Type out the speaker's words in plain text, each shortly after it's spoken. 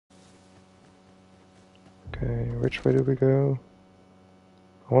Okay, which way do we go?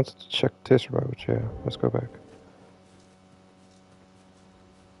 I wanted to check this road, yeah. Let's go back.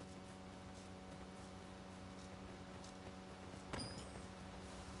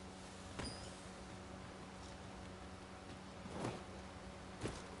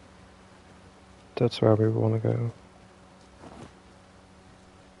 That's where we want to go.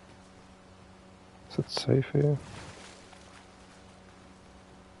 Is it safe here?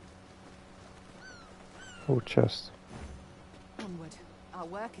 Oh, chest. Onward. Our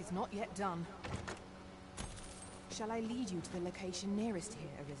work is not yet done. Shall I lead you to the location nearest here,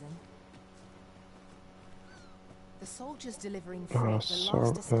 Arisen? The soldiers delivering freight were last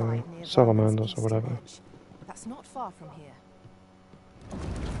espied near salamanders or whatever. Edge. That's not far from here.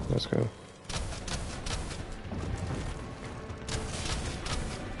 Let's go.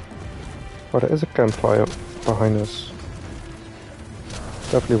 Oh, there is a campfire behind us.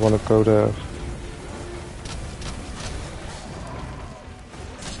 Definitely want to go there.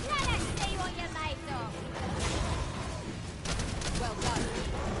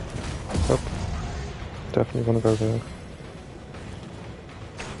 Yep. Definitely want to go there.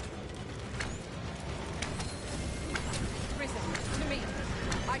 Risen, to me.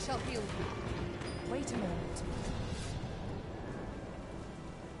 I shall heal you. Wait a moment.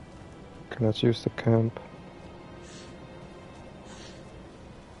 Okay, let's use the camp.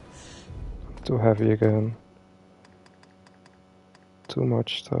 Too heavy again. Too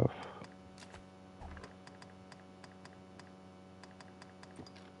much stuff.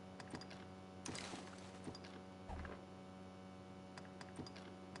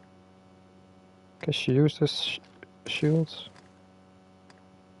 Can she use this shields?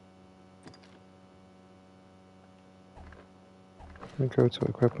 Let me go to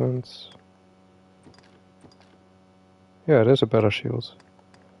equipment. Yeah, it is a better shield.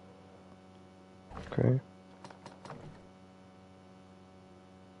 Okay.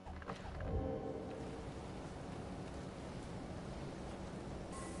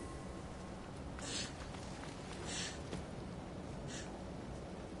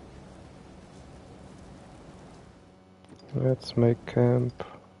 Let's make camp.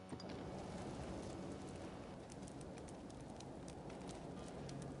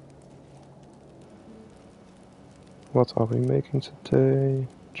 What are we making today?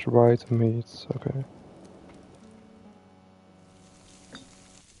 Dried meat, okay.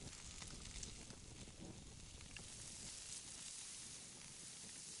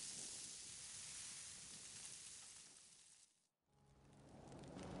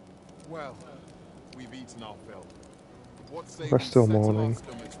 Well, we've eaten our fill. What's We're still morning.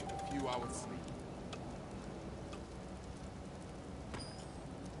 A few hours sleep?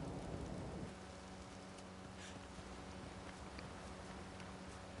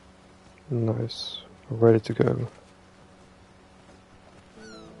 Nice. We're ready to go.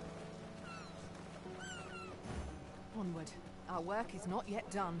 Onward. Our work is not yet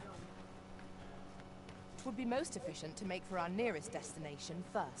done. It would be most efficient to make for our nearest destination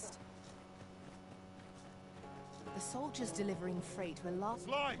first. The soldiers delivering freight were last...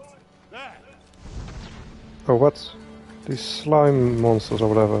 Slimes! There! Oh, what? These slime monsters or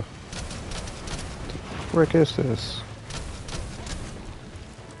whatever. What the frick is this?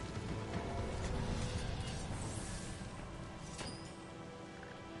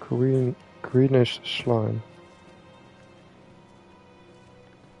 Greenish slime.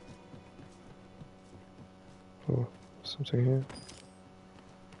 Oh, something here.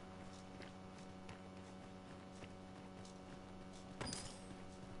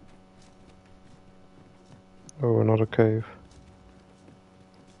 Oh, another cave.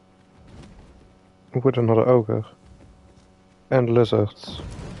 With another ogre. And lizards.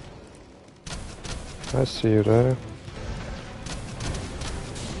 I see you there.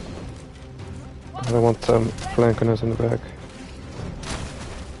 I don't want them flanking us in the back.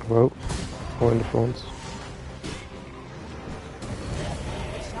 Whoa. Or in the front.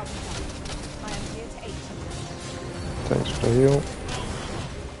 Thanks for the heal.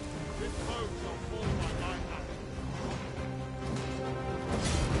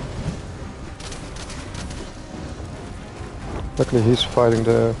 Luckily he's fighting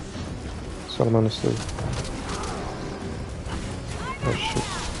the salamanders too. Oh shit.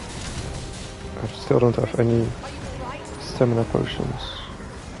 I still don't have any stamina potions.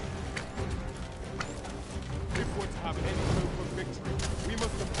 If we're to have any hope of victory, we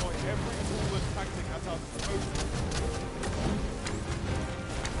must employ every tool and tactic at our disposal.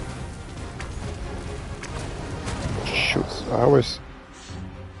 Shoot, I always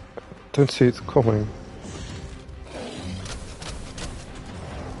don't see it coming.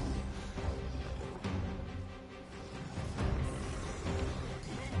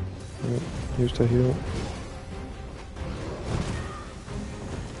 me use the heal.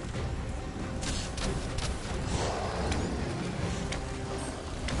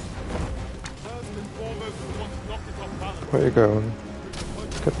 Where you going?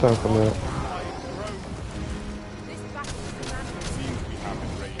 Get down from there.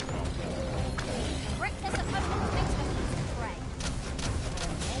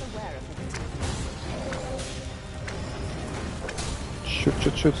 Shoot,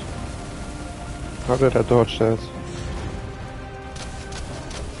 shoot, shoot. How did I dodge that?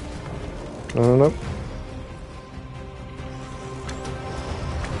 No, no, no.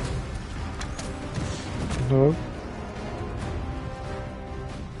 No.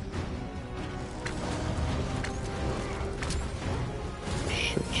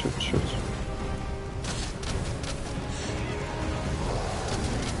 Shoot, shoot, shoot.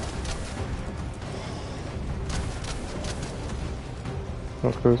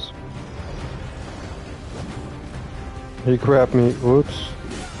 Not good. He grabbed me. Whoops.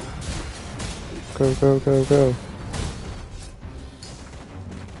 Go, go, go, go.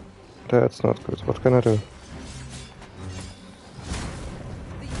 That's not good. What can I do?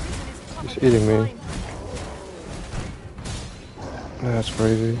 He's eating me. That's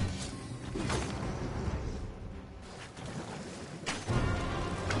crazy.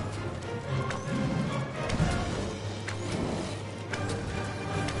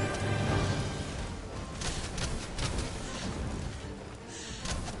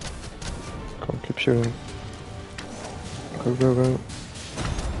 Come, keep shooting. Go, go, go.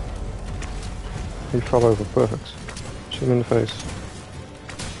 He fell over, perfect. Shoot him in the face.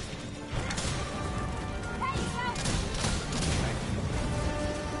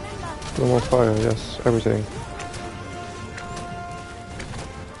 No more fire, yes, everything.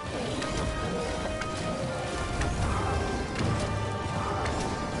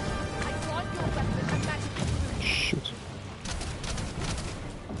 Shoot.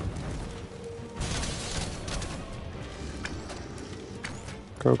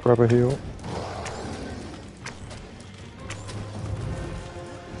 Go grab a heal.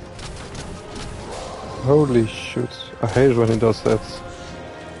 Holy shoot, I hate when he does that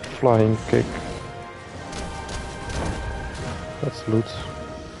flying kick. That's loot.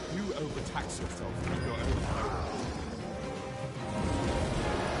 You overtax yourself with your own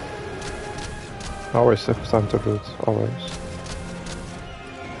power. Always have time to loot, always.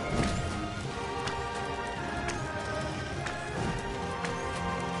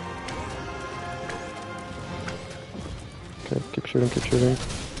 Okay, keep shooting, keep shooting.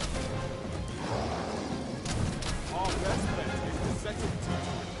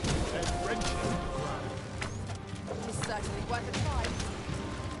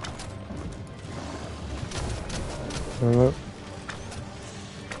 No.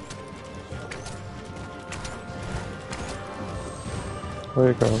 Where are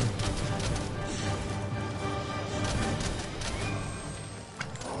you going?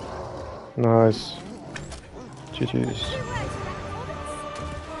 Nice. GG's.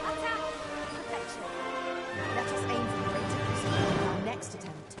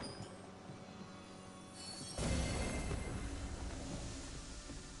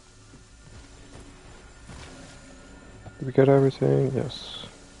 Did we get everything? Yes.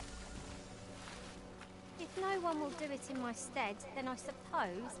 If no one will do it in my stead, then I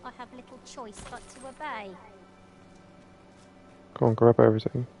suppose I have little choice but to obey. Go on, grab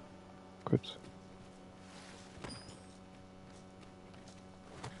everything. Good.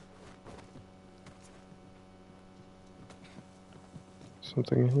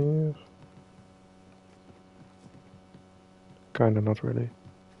 Something here? Kinda, not really.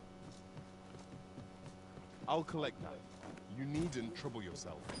 I'll collect that. You needn't trouble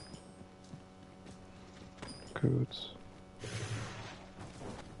yourself. Good.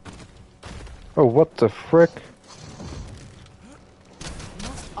 Oh, what the frick? I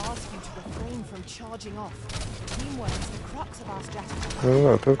must ask you to refrain from charging off. Teamwork is the crux of our strategy.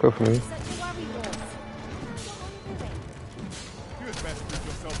 No, don't go for me. Such a worry, Ross. You had best rid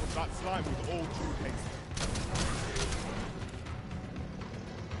yourself of that slime with all due haste.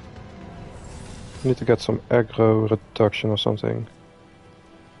 I need to get some aggro reduction or something.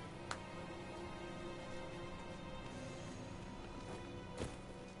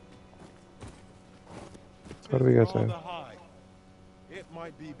 How do we get there? High. It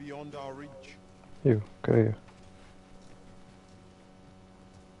might be beyond our reach. You, get here.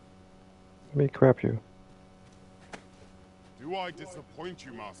 Let me grab you. Do I disappoint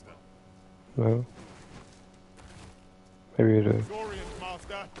you, Master? No. Maybe you do. Orient,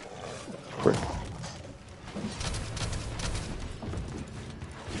 Master. Frick.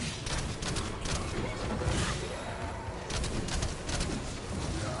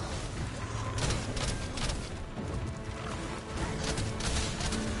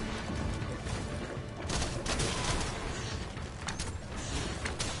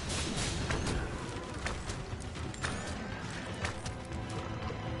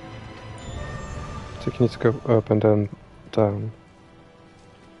 think you need to go up and then down.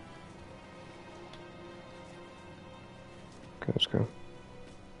 Okay, let's go.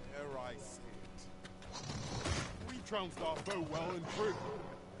 There I see it. We trounced our foe well and true.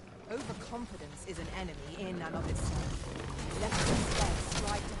 Overconfidence is an enemy in and of itself. Let us instead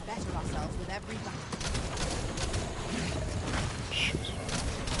strive to better ourselves with every battle. Shoot.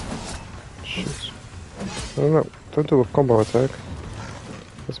 Shoot. No, don't do a combo attack.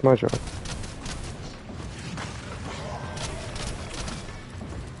 That's my job.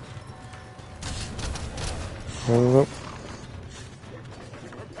 No.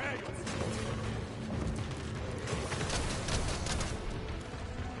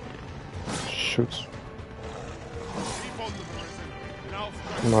 Shoot.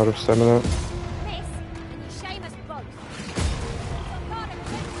 I'm out of stamina. Miss, and you shame us both.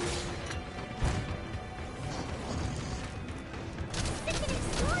 Sickening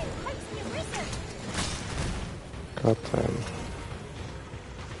slime pokes me arisen. God damn.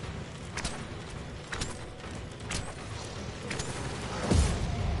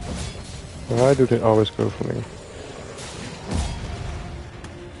 Why do they always go for me?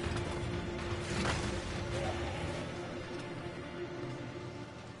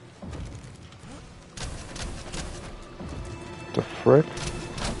 The frick?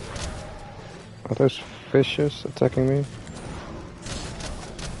 Are those fishes attacking me?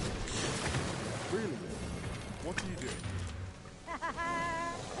 Really? What are you doing?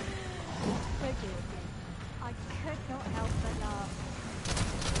 Forgive me. I could not help but laugh.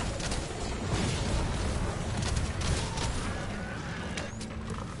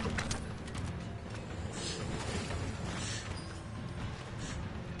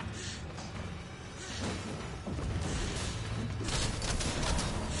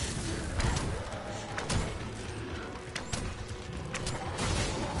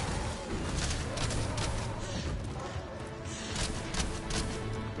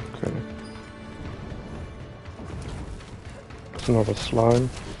 Okay. There's another slime.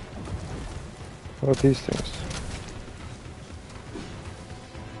 What are these things?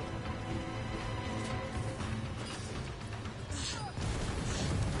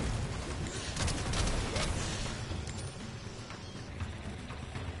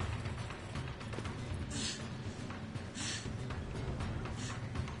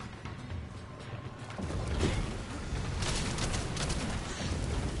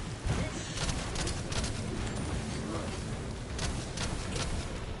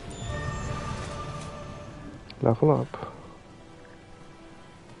 Level up.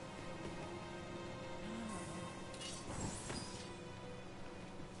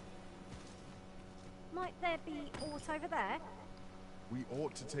 Might there be aught over there? We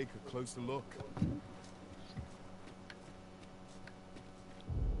ought to take a closer look.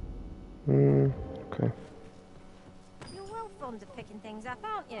 Okay. You're well fond of picking things up,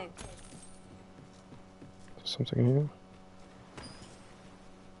 aren't you? Something here.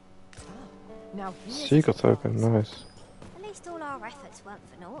 Now here's a Secret surprise. token, nice. At least all our efforts weren't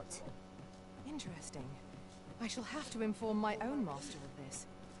for naught. Interesting. I shall have to inform my own master of this.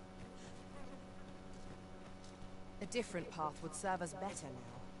 A different path would serve us better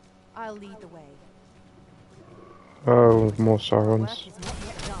now. I'll lead the way. Oh, more Work sirens. is not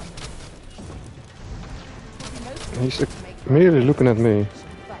yet done. It would be most He's efficient to make immediately looking at me.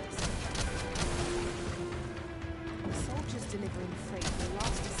 first. The soldiers delivering freight will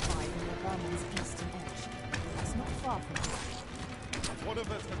last us by in the Vermon's eastern edge. That's not far from us. One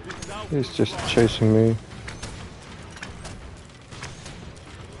of us have been down. He's just chasing me.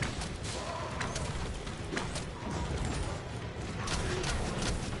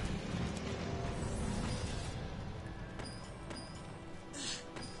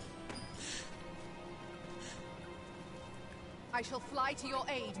 I shall fly to your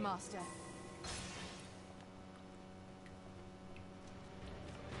aid, Master.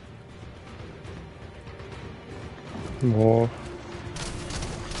 More.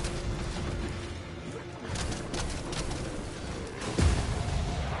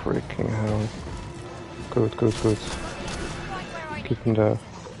 Freaking hell. Good, good, good. Right where I Keep him there.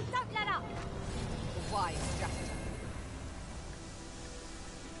 Don't let up! The wise strategy.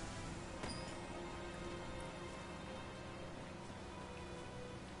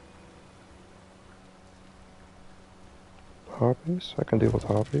 Harpies? I can deal with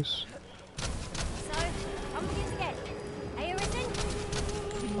harpies. So, come begins again. Are you risen?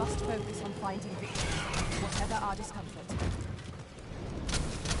 We must focus on finding victory, whatever our discomfort.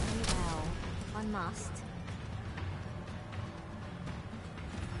 Very well. I must.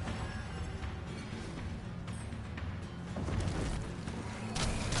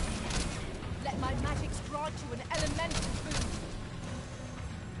 Let my magic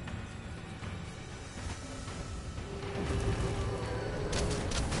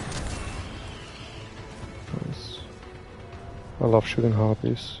I love shooting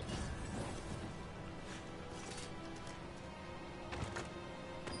harpies.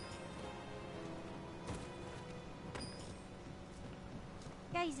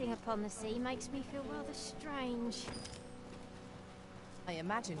 Gazing upon the sea makes me feel rather strange. I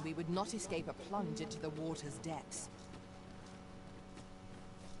imagine we would not escape a plunge into the water's depths.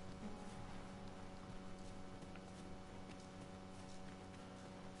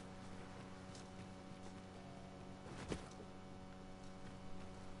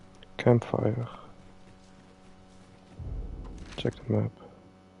 Campfire. Check the map.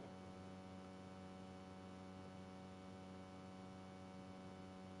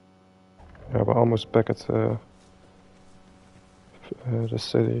 Yeah, we're almost back at the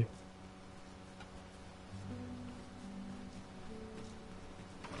city.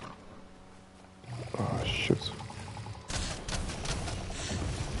 Oh shoot.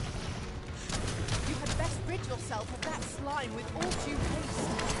 You had best rid yourself of that slime with all due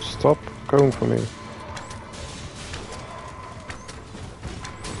haste. Stop going for me.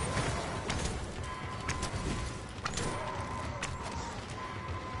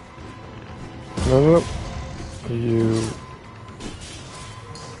 No. You.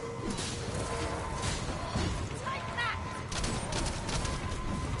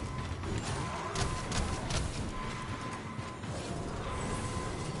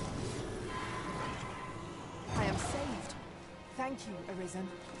 I am saved. Thank you, Arisen.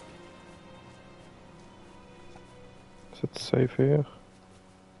 Is it safe here?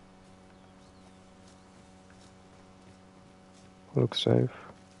 Looks safe.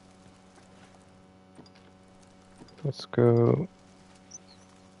 Let's go.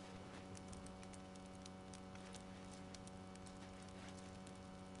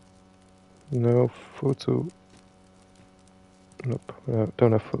 No food to. Nope,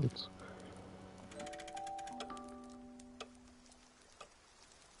 don't have food.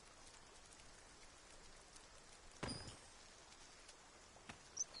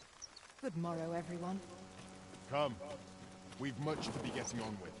 Good morrow, everyone. Come. We've much to be getting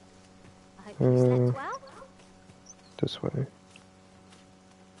on with. I hope you slept well. This way.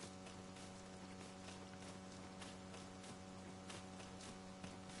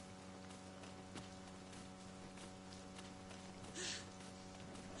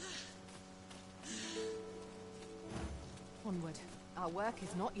 Onward. Our work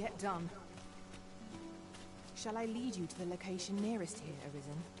is not yet done. Shall I lead you to the location nearest here,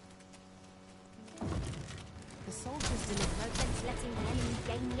 Arisen? The soldiers deliver. No sense letting the enemy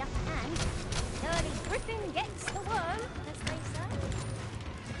gain the upper hand. Early Griffin gets the worm, as they say.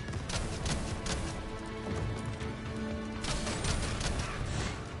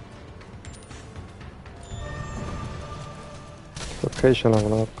 Location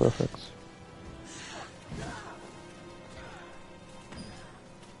level up, perfect.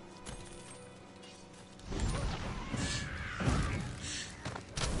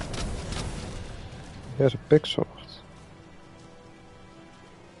 Here's a big sword.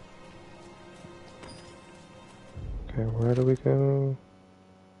 Okay, where do we go?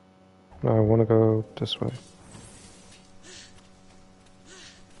 No, I want to go this way.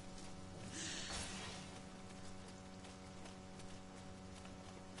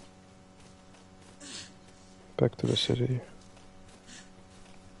 Back to the city.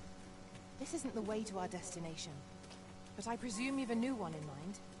 This isn't the way to our destination, but I presume you've a new one in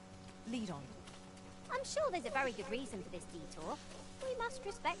mind. Lead on. I'm sure there's a very good reason for this detour. We must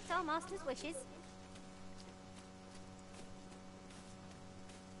respect our master's wishes.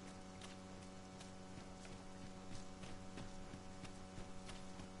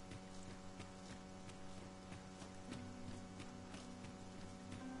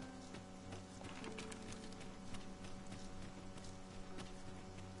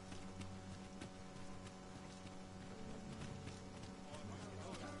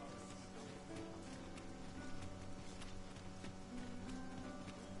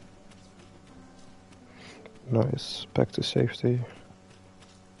 Nice, back to safety.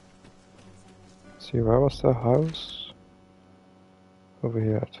 See, where was the house? Over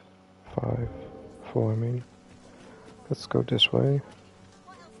here at 4, I mean. Let's go this way.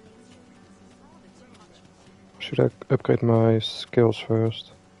 Should I upgrade my skills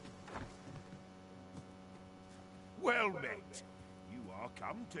first? Well met. You are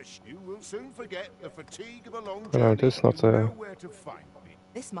come to you will soon forget the fatigue of a long Oh, journey. no, this is not You know where to find me.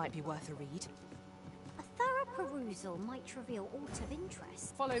 This might be worth a read. A thorough perusal might reveal aught of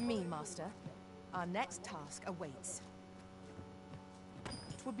interest. Follow me, Master. Our next task awaits.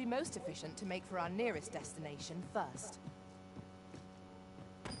 It would be most efficient to make for our nearest destination first.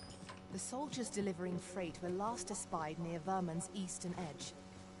 The soldiers delivering freight were last espied near Vermon's eastern edge.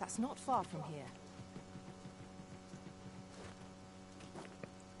 That's not far from here.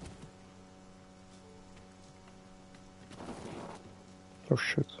 Oh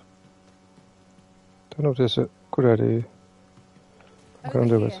shit. Don't know if this is a good idea. I'm gonna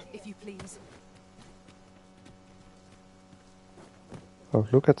do it. If you please. Oh,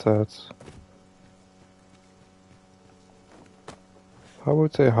 look at that. How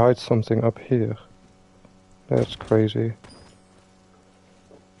would they hide something up here? That's crazy.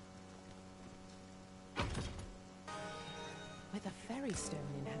 With a ferry stone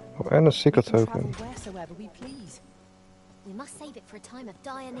in hand. Oh, and a secret we can token. travel wheresoever we please. We must save it for a time of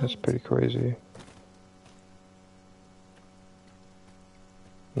dire need. That's pretty crazy.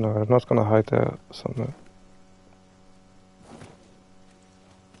 No, I'm not gonna hide there somewhere.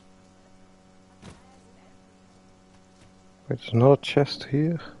 Wait, there's another chest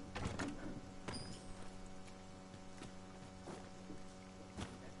here?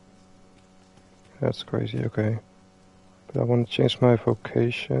 That's crazy, okay. But I want to change my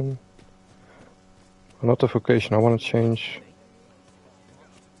vocation. Well, not the vocation, I want to change...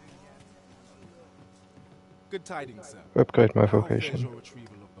 Good tidings, sir. upgrade my How fares vocation. your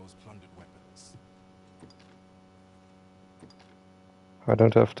retrieval of those plundered weapons? I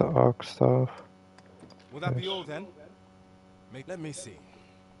don't have the arc staff. Will that be Yes. all then? Let me see.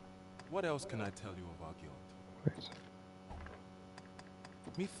 What else can I tell you of our guild? Wait.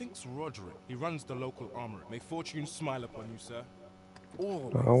 Methinks Roderick. He runs the local armory. May fortune smile upon you, sir.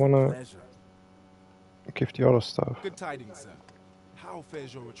 No, I wanna give the other stuff. Good tidings, sir. How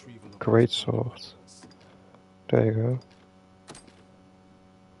fares your retrieval of Great those plundered sword. weapons? There you go.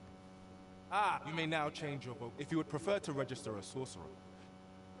 You may now change your vote if you would prefer to register a sorcerer.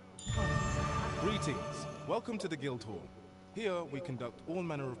 Greetings. Welcome to the Guild Hall. Here we conduct all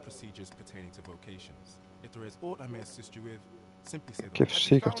manner of procedures pertaining to vocations. If there is aught I may assist you with, simply say the Give word. Have you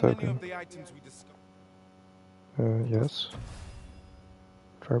secret found any token. of the items we discussed? Yes.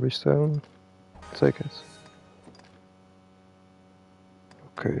 Fairy stone. Take it.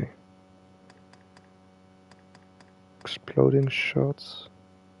 Okay. Exploding shots.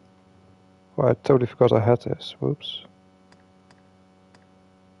 Oh, I totally forgot I had this. Whoops.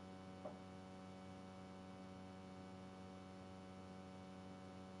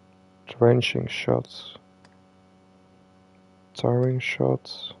 Drenching shots. Towering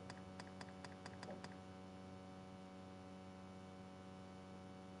shots.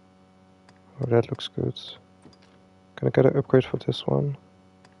 Oh, that looks good. Can I get an upgrade for this one?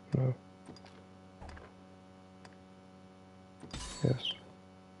 No. Yes.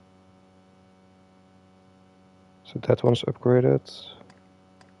 So that one's upgraded.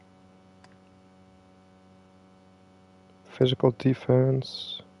 Physical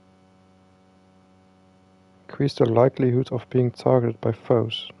defense. Increase the likelihood of being targeted by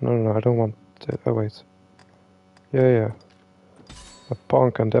foes. No, I don't want that. Oh, wait. Yeah. A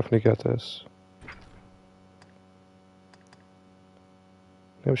pawn can definitely get this.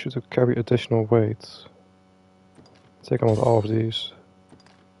 Maybe we should carry additional weight. Take on all of these.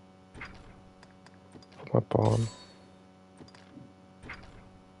 For my pawn.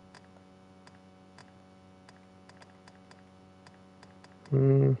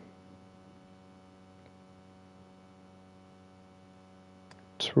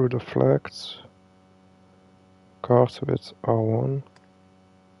 Through the flags. Guard with R1.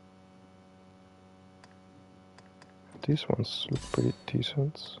 These ones look pretty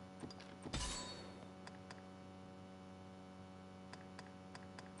decent.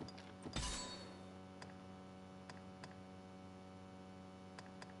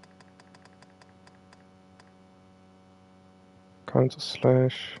 Counter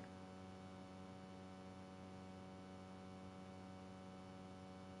slash.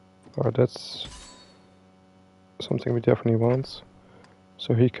 Oh, that's something we definitely want.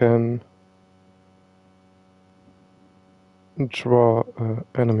 So he can draw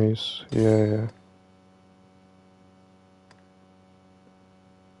enemies. Yeah.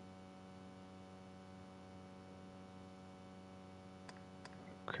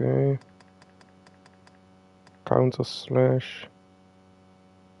 Okay. Counter slash.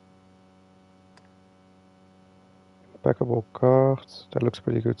 Impeccable card. That looks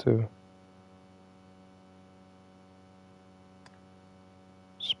pretty good too.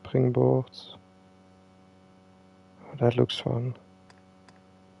 Springboard. Oh, that looks fun.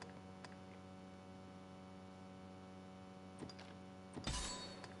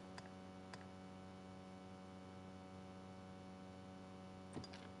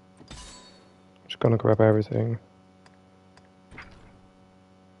 Just gonna grab everything.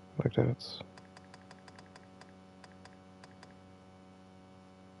 like that.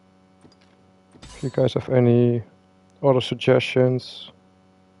 If you guys have any other suggestions,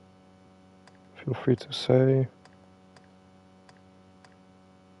 feel free to say.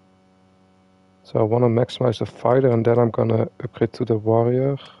 So I want to maximize the fighter, and then I'm gonna upgrade to the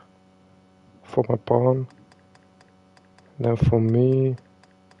warrior for my pawn. And then for me,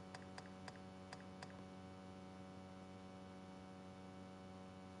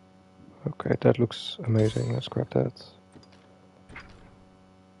 okay, that looks amazing. Let's grab that.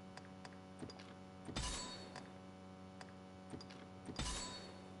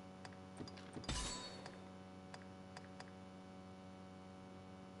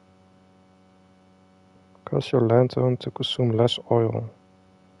 Cause your lantern to consume less oil.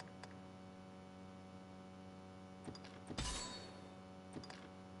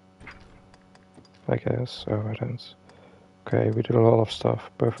 I guess. Oh, I don't. Okay, we did a lot of stuff.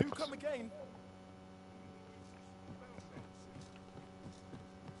 Perfect. Do come again.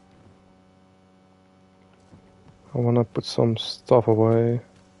 I wanna put some stuff away.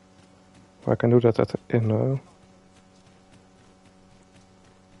 I can do that at the inn now.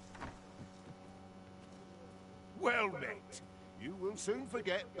 Well met. You will soon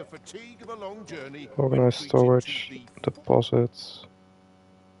forget the fatigue of a long journey. Organize storage, deposits.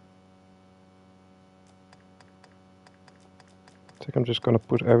 I think I'm just gonna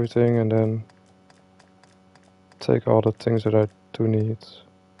put everything and then take all the things that I do need.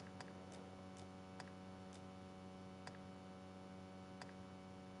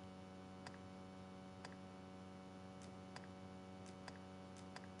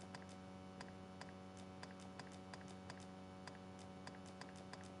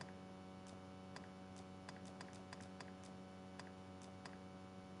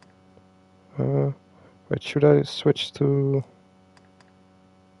 Wait, should I switch to...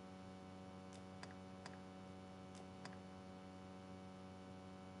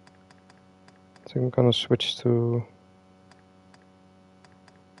 I think I'm gonna switch to...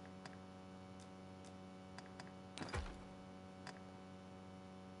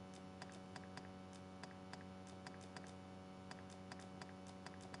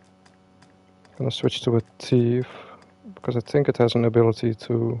 I'm gonna switch to a thief, because I think it has an ability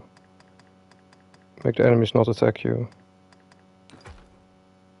to make the enemies not attack you.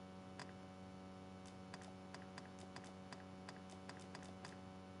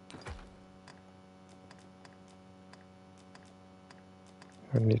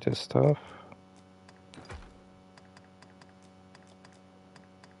 I need this stuff.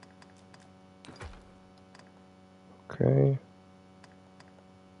 Okay.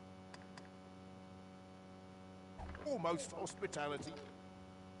 Almost hospitality.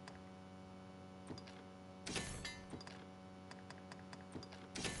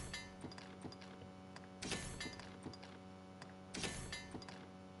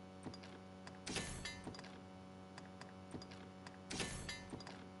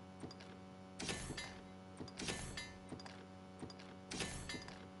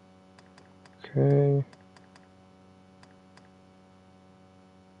 Okay.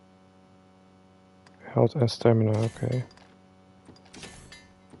 Health and stamina, okay.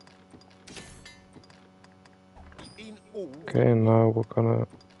 Okay, and now we're gonna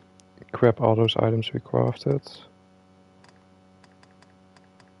grab all those items we crafted.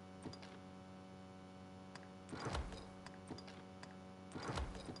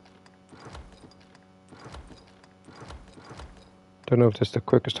 Don't know if this is the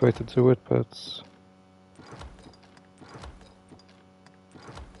quickest way to do it, but...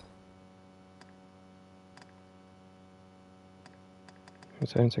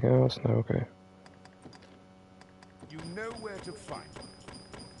 Is there anything else? No, okay. You know where to find.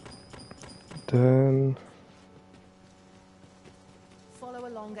 Then... Follow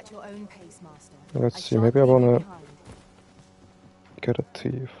along at your own pace, Master. Let's see, maybe I wanna get a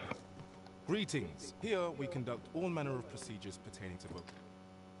thief. Greetings. Here we conduct all manner of procedures pertaining to voting.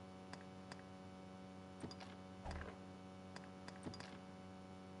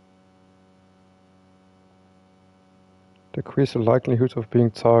 Decrease the likelihood of being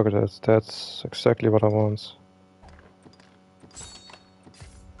targeted. That's exactly what I want.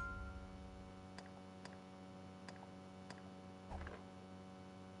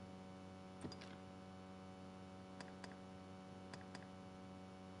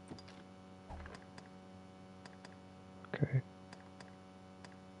 Okay.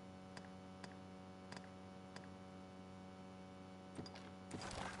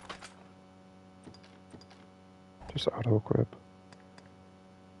 Just auto equip.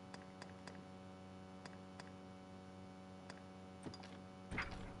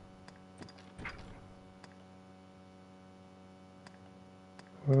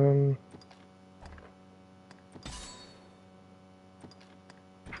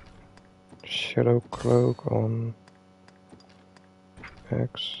 Shadow Cloak on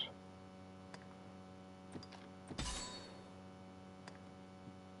X.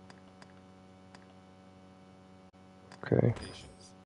 Okay. Location.